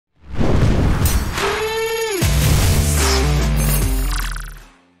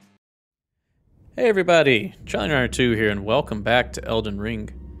Hey everybody, Charlie902 here and welcome back to Elden Ring.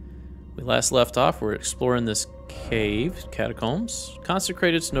 We last left off, we're exploring this cave, catacombs,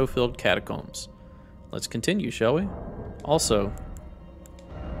 consecrated snow-filled catacombs. Let's continue, shall we? Also,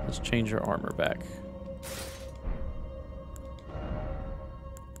 let's change our armor back.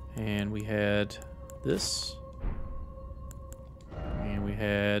 And we had this. And we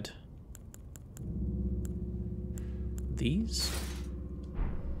had these.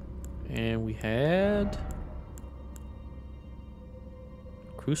 And we had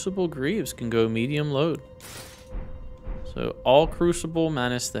Crucible Greaves can go medium load. So all Crucible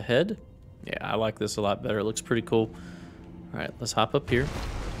minus the head. Yeah, I like this a lot better. It looks pretty cool. Alright, let's hop up here.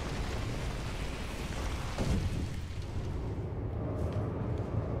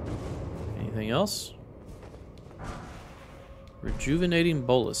 Anything else? Rejuvenating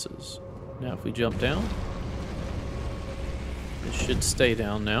boluses. Now if we jump down, it should stay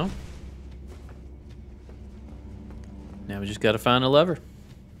down now. Now we just gotta find a lever.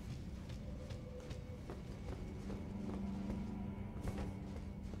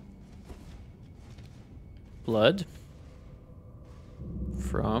 Blood.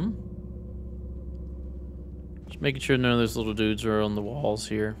 From. Just making sure none of those little dudes are on the walls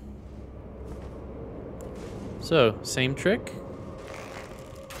here. So, same trick.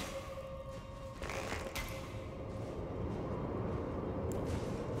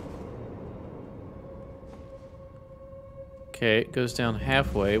 Okay, it goes down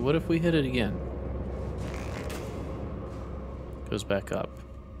halfway. What if we hit it again? Goes back up.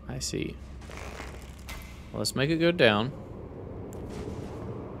 I see. Well, let's make it go down.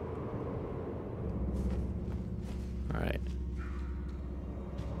 Alright.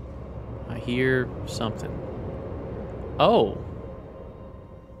 I hear something. Oh!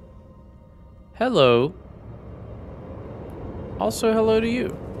 Hello. Also, hello to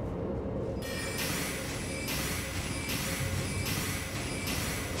you.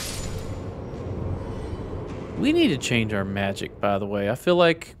 We need to change our magic, by the way. I feel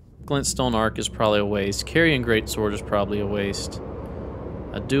like Glintstone Arc is probably a waste. Carrying Greatsword is probably a waste.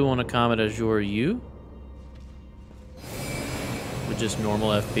 I do want to Comet Azure you. With just normal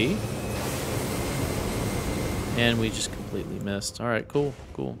FP. And we just completely missed. Alright, cool,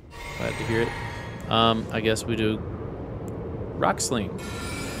 cool. Glad to hear it. I guess we do Rock Sling.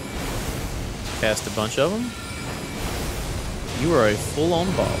 Cast a bunch of them. You are a full-on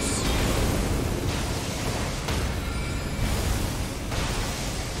boss.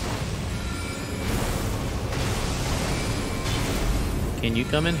 Can you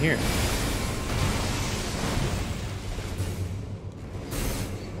come in here?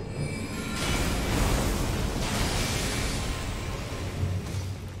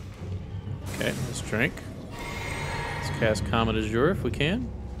 Okay, let's drink. Let's cast Comet Azure if we can.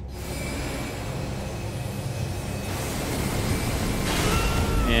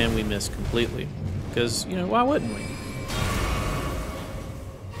 And we missed completely. Because, you know, why wouldn't we?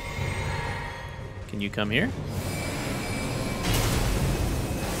 Can you come here?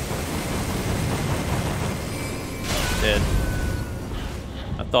 Dead.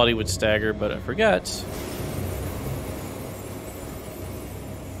 I thought he would stagger, but I forgot.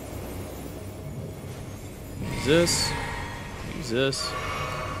 Use this. Use this.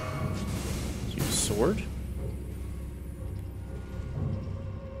 Use sword.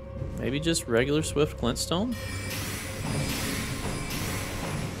 Maybe just regular Swift Glintstone.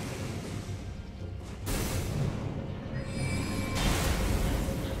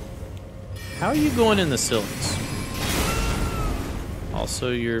 How are you going in the sillies?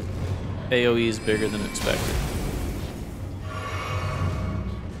 Also, your AoE is bigger than expected.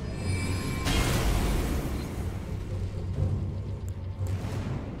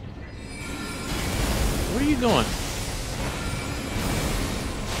 Where are you going?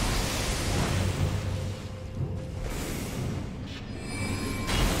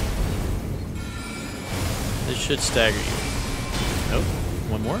 This should stagger you. Nope.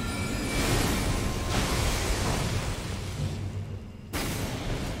 One more.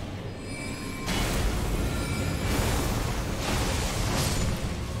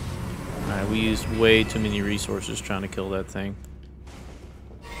 We used way too many resources trying to kill that thing.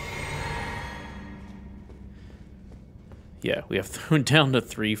 Yeah, we have thrown down to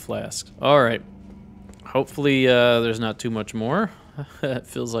 3 flasks. Alright. Hopefully there's not too much more. It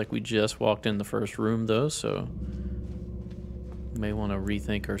feels like we just walked in the first room though, so may want to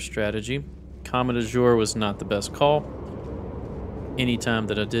rethink our strategy. Comet Azure was not the best call. Anytime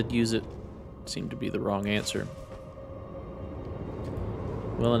that I did use it, seemed to be the wrong answer.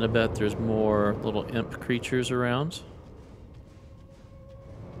 Willing to bet there's more little imp creatures around.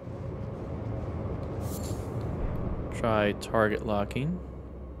 Try target locking.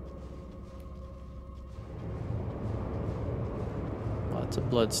 Lots of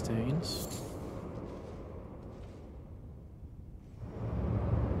blood stains.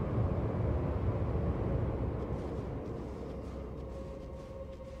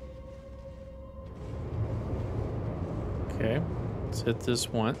 Okay, let's hit this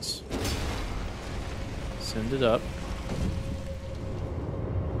once. Send it up.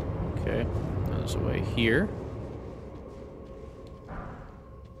 Okay, there's a way here.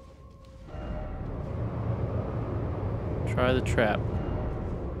 Try the trap.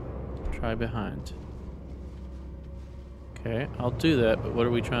 Try behind. Okay, I'll do that, but what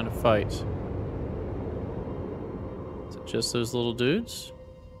are we trying to fight? Is it just those little dudes?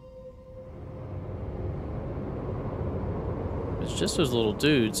 If it's just those little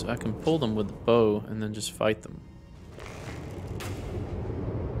dudes, I can pull them with the bow and then just fight them.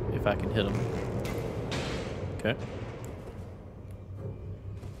 If I can hit them. Okay.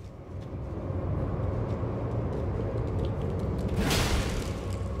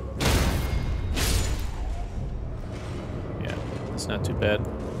 Yeah, that's not too bad.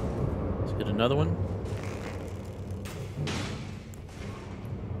 Let's get another one.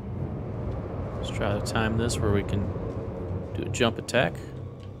 Let's try to time this where we can do a jump attack.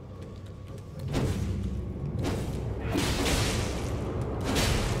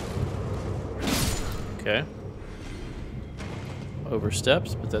 Okay.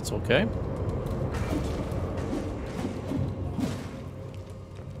 Oversteps, but that's okay.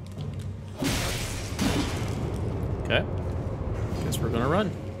 Okay. Guess we're gonna run.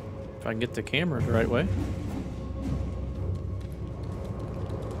 If I can get the camera the right way.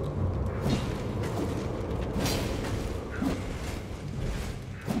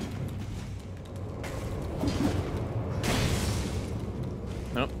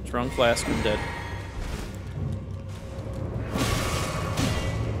 Nope, it's wrong flask, I'm dead.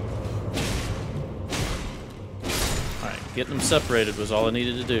 Getting them separated was all I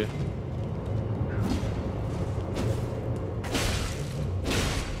needed to do.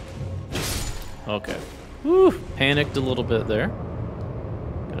 Okay. Whew, panicked a little bit there.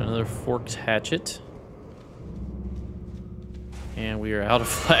 Got another forked hatchet. And we are out of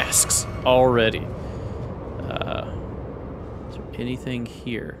flasks already. Is there anything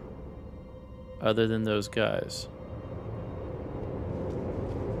here other than those guys?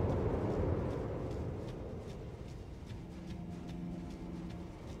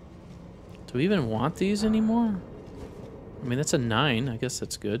 Do we even want these anymore? I mean, that's a 9. I guess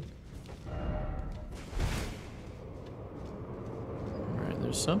that's good. Alright,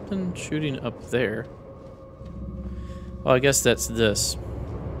 there's something shooting up there. Oh, I guess that's this.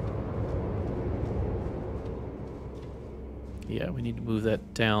 Yeah, we need to move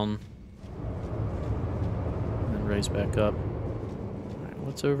that down. And then raise back up. Alright,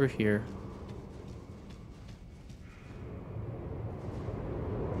 what's over here?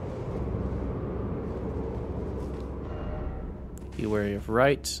 Be wary of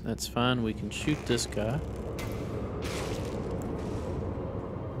right. That's fine. We can shoot this guy.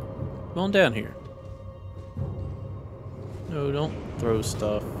 Come on down here. No, don't throw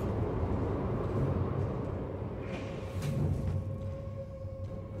stuff.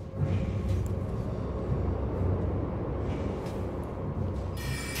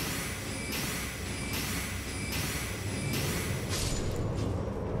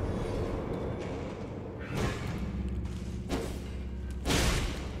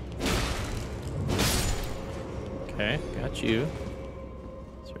 Okay, got you.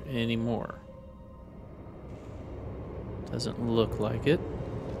 Is there any more? Doesn't look like it.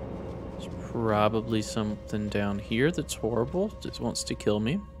 There's probably something down here that's horrible. Just wants to kill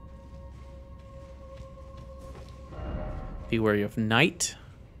me. Be wary of night.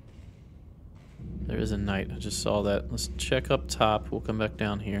 There is a knight. I just saw that. Let's check up top. We'll come back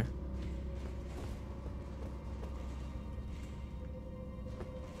down here.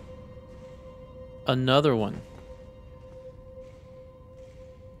 Another one.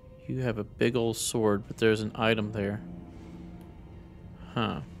 You have a big old sword, but there's an item there.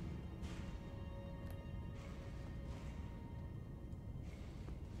 Huh.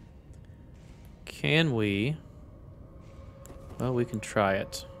 Can we? Well, we can try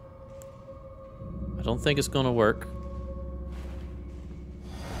it. I don't think it's going to work.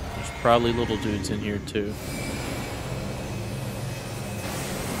 There's probably little dudes in here too.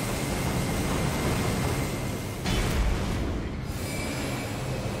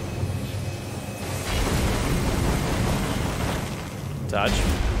 Dodge.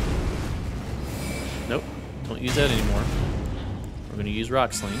 Nope. Don't use that anymore. We're going to use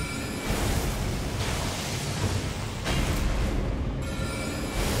Rock Sling.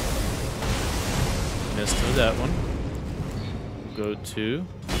 missed with that one. Go to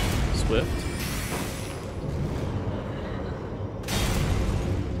Swift.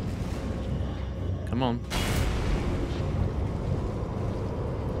 Come on.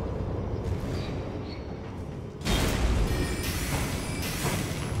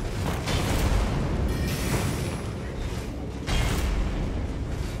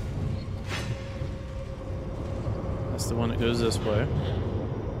 That's the one that goes this way.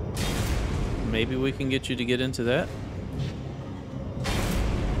 Maybe we can get you to get into that.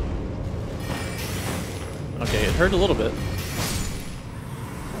 Okay, it hurt a little bit.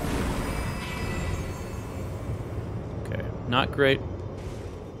 Okay, not great.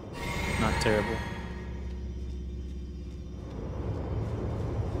 Not terrible.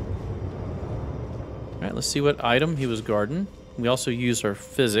 Alright, let's see what item he was guarding. We also use our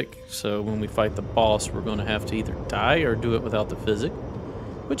physic, so when we fight the boss, we're going to have to either die or do it without the physic,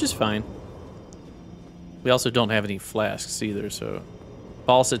 which is fine. We also don't have any flasks either, so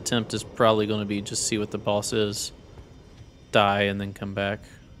boss attempt is probably going to be just see what the boss is, die, and then come back.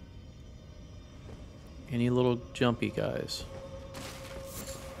 Any little jumpy guys?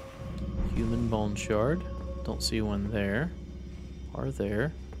 Human bone shard. Don't see one there. Or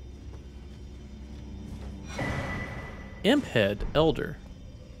there. Imp head, elder.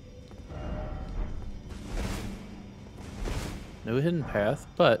 No hidden path,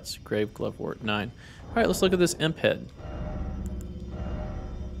 but grave glovewort 9. Alright, let's look at this imp head.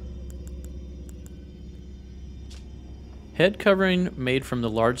 Head covering made from the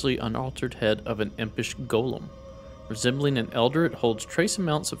largely unaltered head of an impish golem. Resembling an elder, it holds trace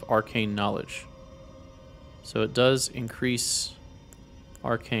amounts of arcane knowledge. So it does increase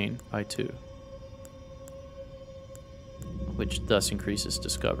arcane by 2. Which thus increases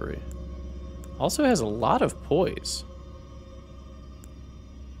discovery. Also has a lot of poise.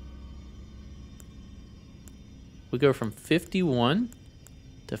 We go from 51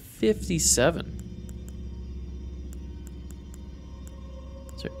 to 57.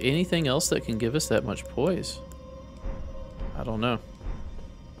 Is there anything else that can give us that much poise? I don't know.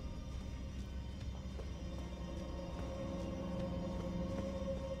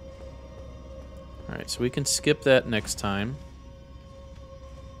 Alright, so we can skip that next time.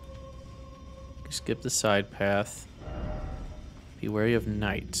 Skip the side path. Be wary of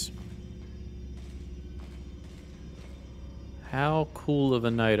night. How cool of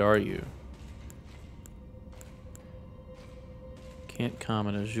a knight are you? Can't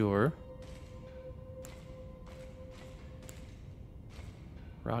comment azure.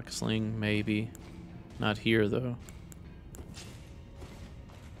 Rock sling, maybe. Not here, though.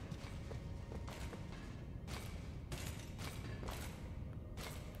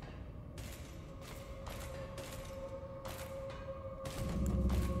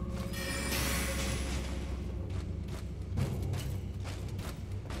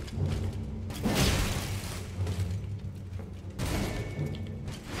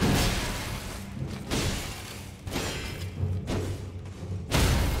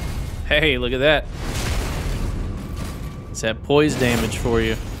 Hey, look at that. It's that poise damage for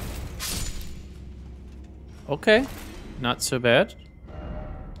you. Okay, not so bad.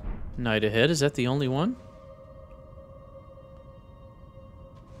 Knight ahead, is that the only one?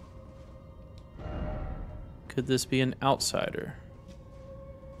 Could this be an outsider?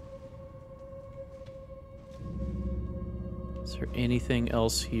 Is there anything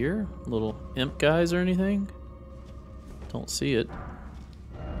else here? Little imp guys or anything? Don't see it.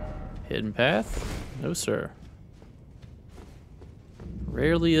 Hidden path? No, sir.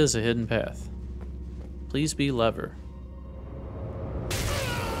 Rarely is a hidden path. Please be lever.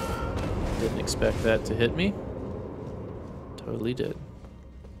 Didn't expect that to hit me. Totally did.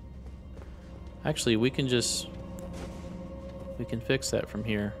 Actually, we can fix that from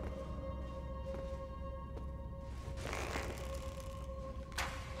here.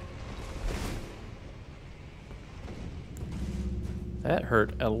 That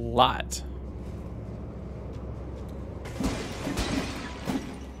hurt a lot.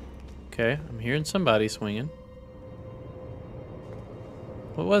 Okay, I'm hearing somebody swinging.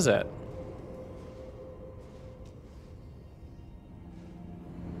 What was that?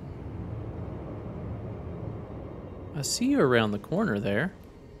 I see you around the corner there.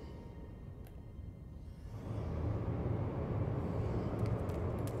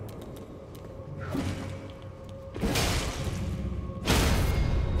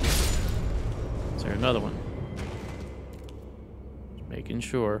 Is there another one? Just making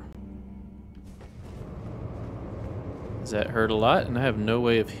sure. Does that hurt a lot? And I have no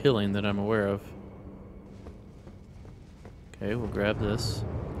way of healing that I'm aware of. Okay, we'll grab this.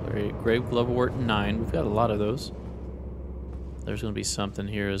 Grave Glovewort 9. We've got a lot of those. There's going to be something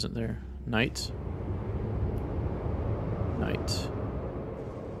here, isn't there? Knight. Knight.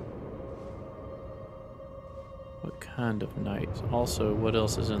 What kind of knight? Also, what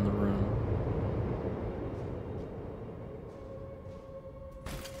else is in the room?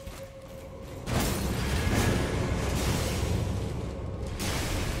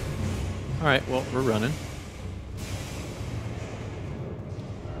 Alright, well, we're running.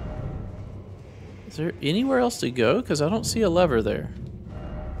 Is there anywhere else to go? Because I don't see a lever there.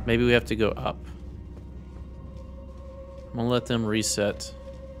 Maybe we have to go up. I'm gonna let them reset.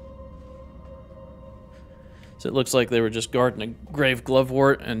 So it looks like they were just guarding a grave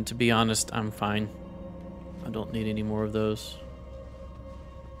glovewort, and to be honest, I'm fine. I don't need any more of those.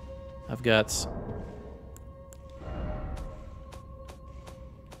 I've got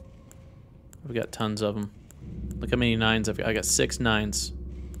tons of them. Look how many 9s I've got. I got 6 9s.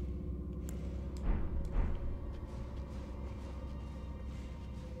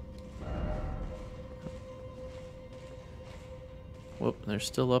 Whoop, they're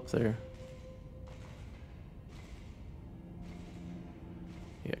still up there.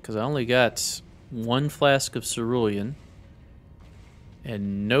 Yeah, because I only got 1 flask of cerulean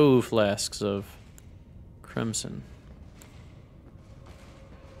and no flasks of crimson.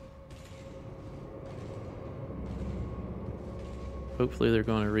 Hopefully they're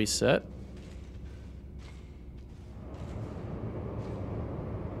going to reset.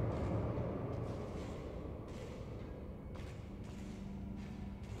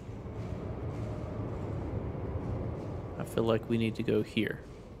 I feel like we need to go here.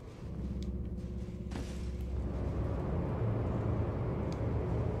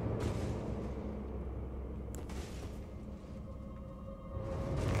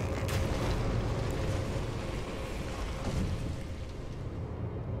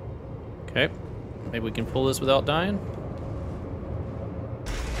 Okay, maybe we can pull this without dying.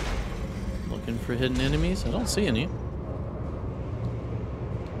 Looking for hidden enemies. I don't see any.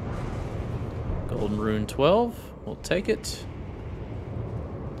 Golden Rune 12. We'll take it.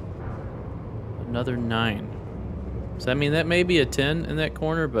 Another 9. Does that mean that may be a 10 in that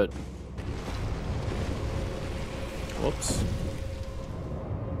corner, but... Whoops.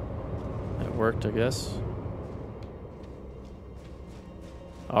 That worked, I guess.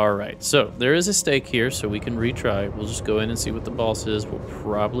 Alright, so there is a stake here, so we can retry. We'll just go in and see what the boss is. We'll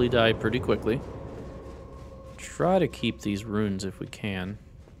probably die pretty quickly. Try to keep these runes if we can.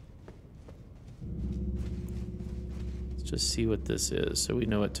 Let's just see what this is so we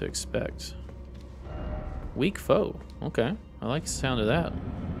know what to expect. Weak foe. Okay, I like the sound of that.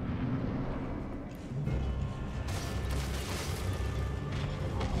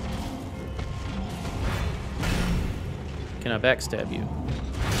 Can I backstab you?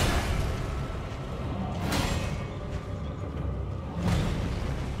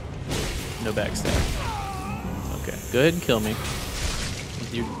 No backstab. Okay, go ahead and kill me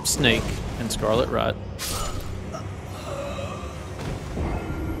with your snake and scarlet rot.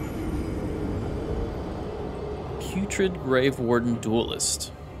 Putrid Grave Warden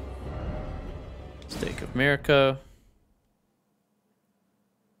Duelist. Stake of America.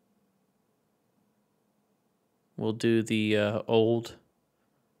 We'll do the old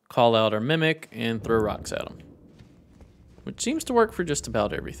call out our mimic and throw rocks at him, which seems to work for just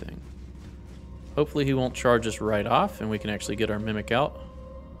about everything. Hopefully he won't charge us right off and we can actually get our mimic out.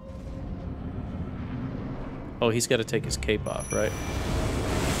 Oh, he's got to take his cape off, right?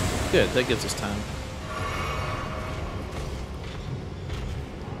 Good, that gives us time.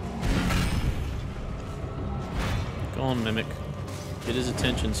 Go on, mimic. Get his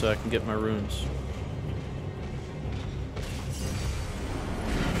attention so I can get my runes.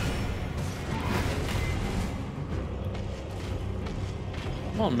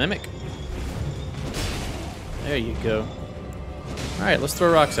 Come on, mimic. There you go. Alright, let's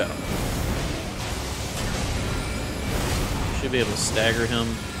throw rocks at him. Should be able to stagger him.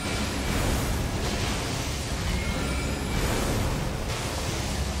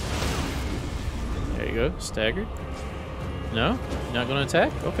 There you go, staggered. No? You're not going to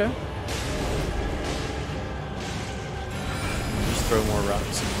attack? Okay. Just throw more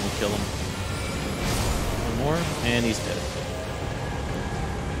rocks and we'll kill him. One more, and he's dead.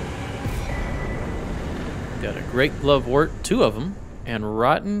 Got a Great Glovewort, 2 of them, and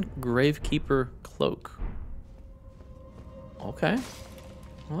Rotten Gravekeeper Cloak. Okay.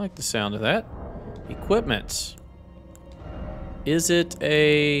 I like the sound of that. Equipment. Is it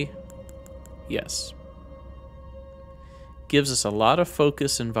a... Yes. Gives us a lot of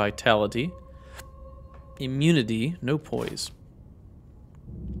focus and vitality. Immunity, no poise.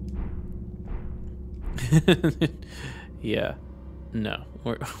 Yeah. No.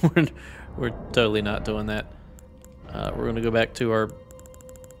 We're totally not doing that. We're gonna go back to our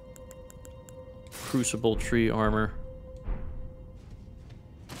crucible tree armor.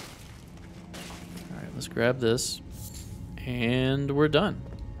 Alright, let's grab this. And we're done.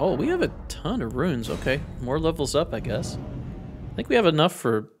 Oh, we have a ton of runes. Okay, more levels up, I guess. I think we have enough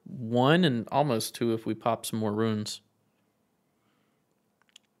for 1 and almost 2 if we pop some more runes.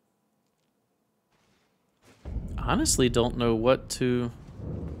 Honestly, don't know what to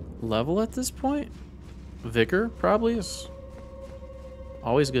level at this point. Vigor, probably, is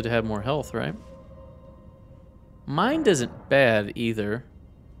always good to have more health, right? Mind isn't bad either.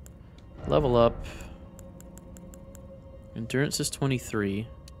 Level up. Endurance is 23.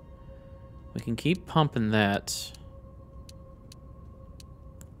 We can keep pumping that.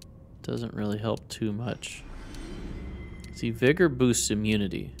 Doesn't really help too much. See, Vigor boosts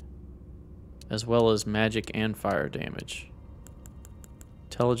immunity, as well as magic and fire damage.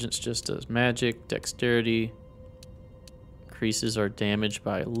 Intelligence just does magic. Dexterity increases our damage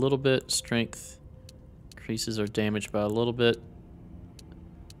by a little bit. Strength increases our damage by a little bit.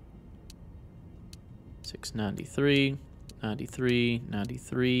 693, 93,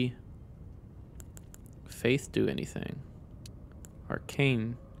 93. Faith do anything?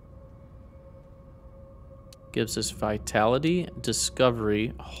 Arcane gives us vitality,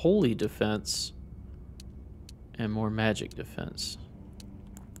 discovery, holy defense, and more magic defense.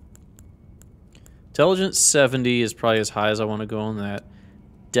 Intelligence 70 is probably as high as I want to go on that.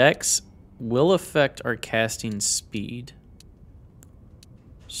 Dex will affect our casting speed.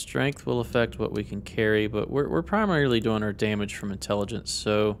 Strength will affect what we can carry, but we're primarily doing our damage from intelligence,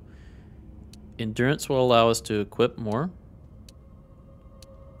 so endurance will allow us to equip more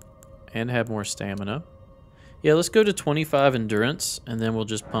and have more stamina. Yeah, let's go to 25 endurance, and then we'll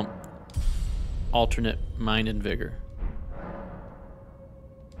just pump alternate mind and vigor.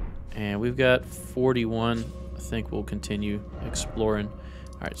 And we've got 41. I think we'll continue exploring.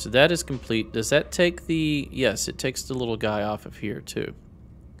 All right, so that is complete. Does that take the... Yes, it takes the little guy off of here, too.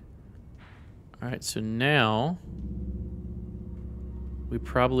 All right, so now we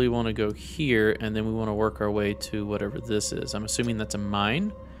probably want to go here, and then we want to work our way to whatever this is. I'm assuming that's a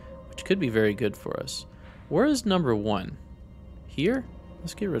mine, which could be very good for us. Where is number 1? Here?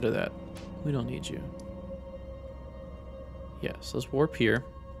 Let's get rid of that. We don't need you. Yes, let's warp here.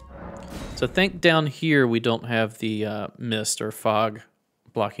 So think down here we don't have the mist or fog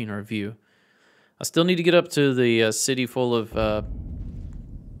blocking our view. I still need to get up to the city full of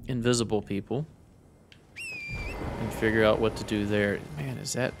invisible people and figure out what to do there. Man,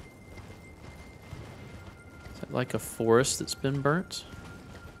 is that like a forest that's been burnt?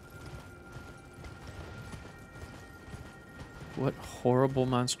 What horrible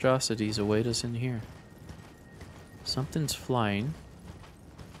monstrosities await us in here? Something's flying.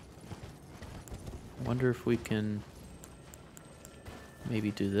 I wonder if we can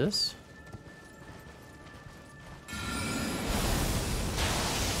maybe do this.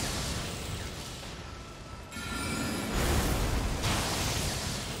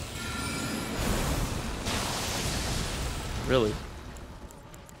 Really?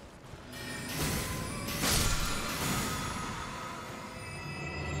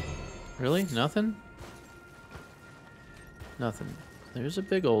 Really? Nothing? Nothing. There's a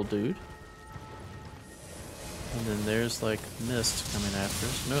big old dude. And then there's like mist coming after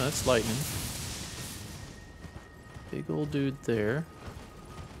us. No, that's lightning. Big old dude there.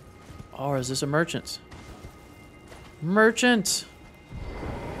 Oh, is this a merchant? Merchant!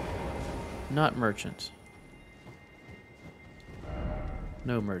 Not merchant.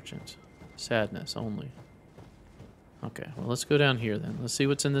 No merchant. Sadness only. Okay, well, let's go down here then. Let's see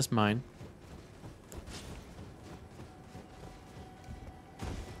what's in this mine.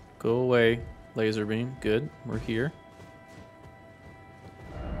 Go away, laser beam. Good, we're here.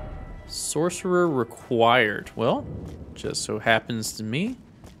 Sorcerer required. Well, just so happens to me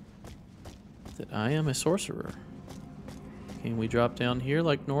that I am a sorcerer. Can we drop down here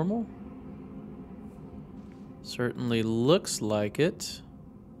like normal? Certainly looks like it.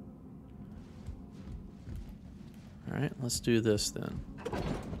 Alright, let's do this then.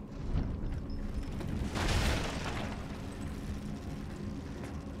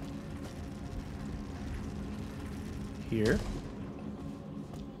 Here.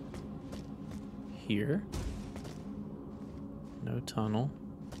 Here. No tunnel.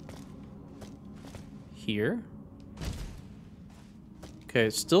 Here. Okay,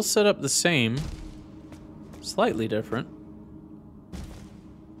 it's still set up the same. Slightly different.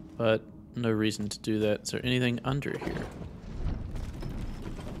 But no reason to do that. Is there anything under here?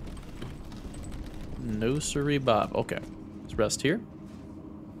 No siree Bob. Okay. Let's rest here.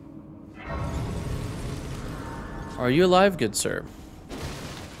 Are you alive, good sir?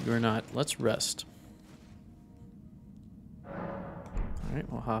 You're not. Let's rest.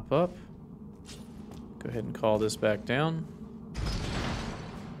 Alright, we'll hop up. Go ahead and call this back down.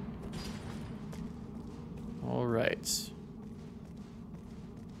 Alright.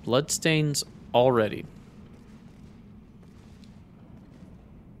 Bloodstains already.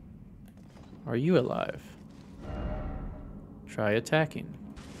 Are you alive? Try attacking.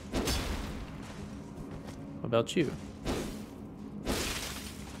 What about you?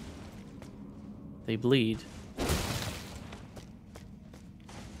 They bleed.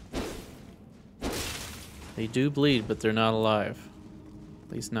 They do bleed, but they're not alive.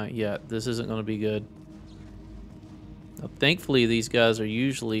 At least not yet. This isn't going to be good. Now, thankfully, these guys are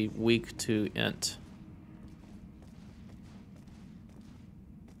usually weak to int.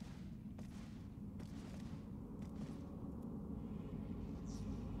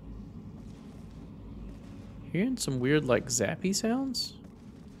 Hearing some weird, like, zappy sounds?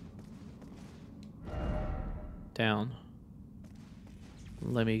 Down.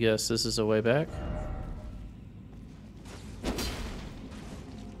 Let me guess, this is a way back?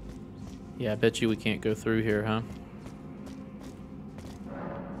 Yeah, I bet you we can't go through here, huh?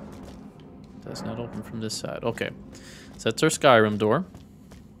 Does not open from this side. Okay. So that's our Skyrim door.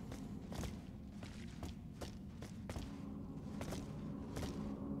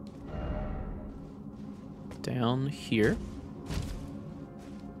 Down here.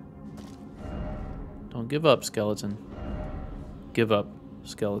 Don't give up, skeleton. Give up,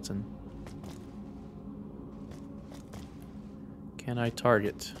 skeleton. Can I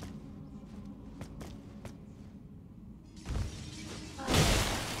target?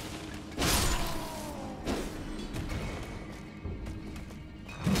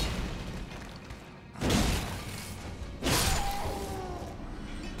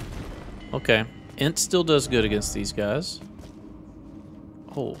 Okay. Int still does good against these guys.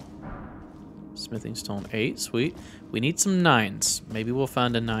 Oh. Smithing stone 8. Sweet. We need some 9s. Maybe we'll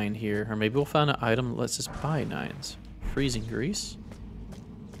find a 9 here. Or maybe we'll find an item that lets us buy 9s. Freezing grease.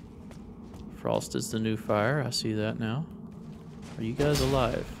 Frost is the new fire. I see that now. Are you guys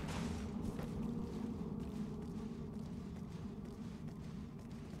alive?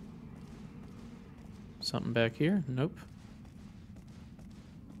 Something back here? Nope.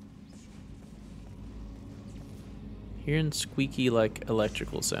 Hearing squeaky, like,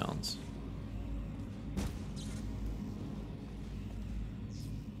 electrical sounds.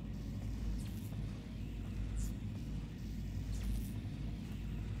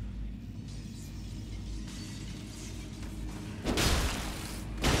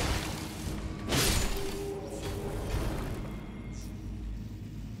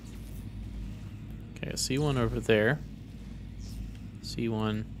 Okay, I see one over there. See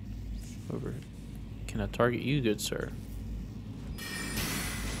one over. Can I target you, good sir?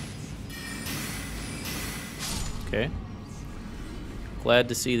 Okay. Glad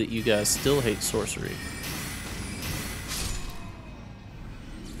to see that you guys still hate sorcery.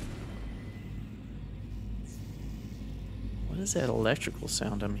 What is that electrical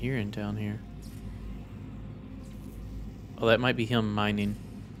sound I'm hearing down here? Oh, that might be him mining.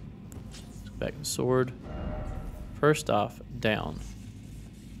 Let's go back to the sword. First off, down.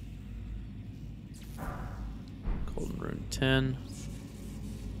 Golden rune 10.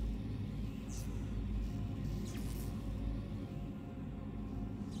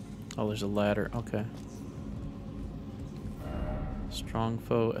 Oh, there's a ladder. Okay. Strong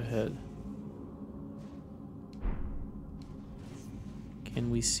foe ahead. Can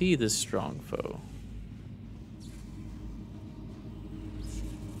we see this strong foe?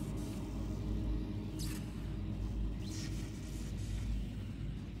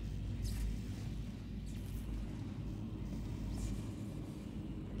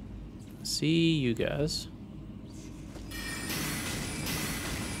 See you guys.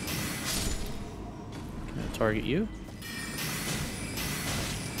 Can I target you?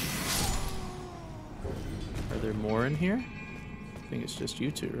 Are there more in here? I think it's just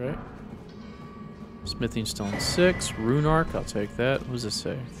you two, right? Smithing stone 6, rune arc, I'll take that. What does this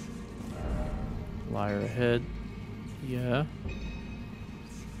say? Liar ahead. Yeah.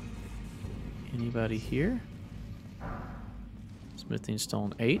 Anybody here? Smithing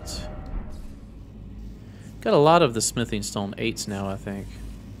stone 8. Got a lot of the smithing stone 8s now, I think.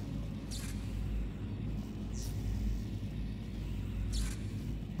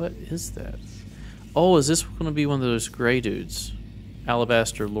 What is that? Oh, is this going to be one of those gray dudes?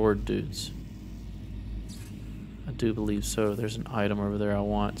 Alabaster Lord dudes. I do believe so. There's an item over there I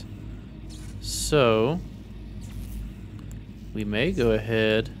want. So we may go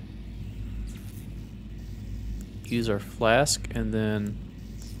ahead, use our flask, and then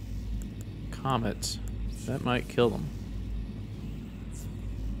comet. That might kill them.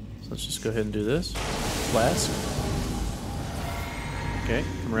 So let's just go ahead and do this. Flask. Okay,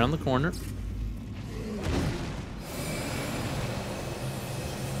 come around the corner.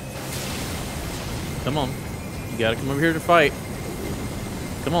 Come on. You gotta come over here to fight.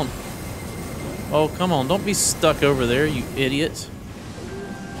 Come on. Oh, come on. Don't be stuck over there, you idiot.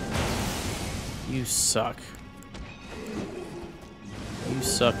 You suck. You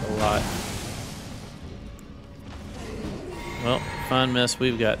suck a lot. Well, fine mess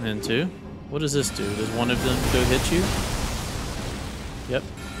we've gotten into. What does this do? Does one of them go hit you? Yep.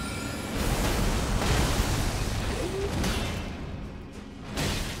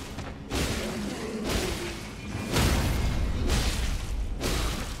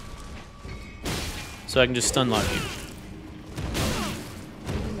 So I can just stun lock you.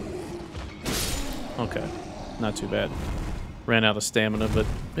 Okay. Not too bad. Ran out of stamina, but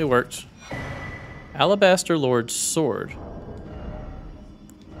it worked. Alabaster Lord's Sword.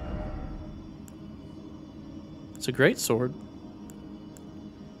 It's a great sword.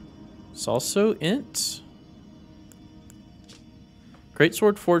 It's also int. Great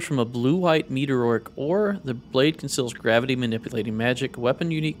sword forged from a blue-white meteoric ore. The blade conceals gravity-manipulating magic. Weapon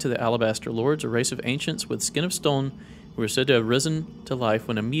unique to the Alabaster Lords, a race of ancients with skin of stone who were said to have risen to life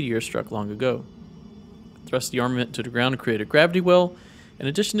when a meteor struck long ago. Thrust the armament to the ground and create a gravity well. In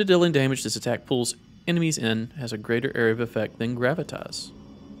addition to dealing damage, this attack pulls enemies in, has a greater area of effect than gravitas.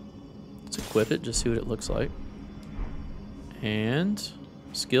 Let's equip it, just see what it looks like. And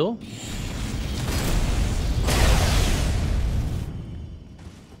skill.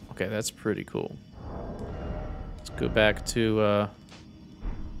 Okay, that's pretty cool. Let's go back to,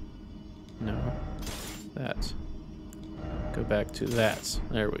 no, that. Go back to that.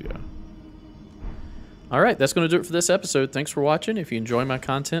 There we go. All right, that's going to do it for this episode. Thanks for watching. If you enjoy my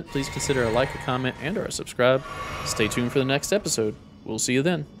content, please consider a like, a comment, and or a subscribe. Stay tuned for the next episode. We'll see you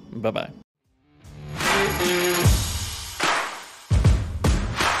then. Bye-bye.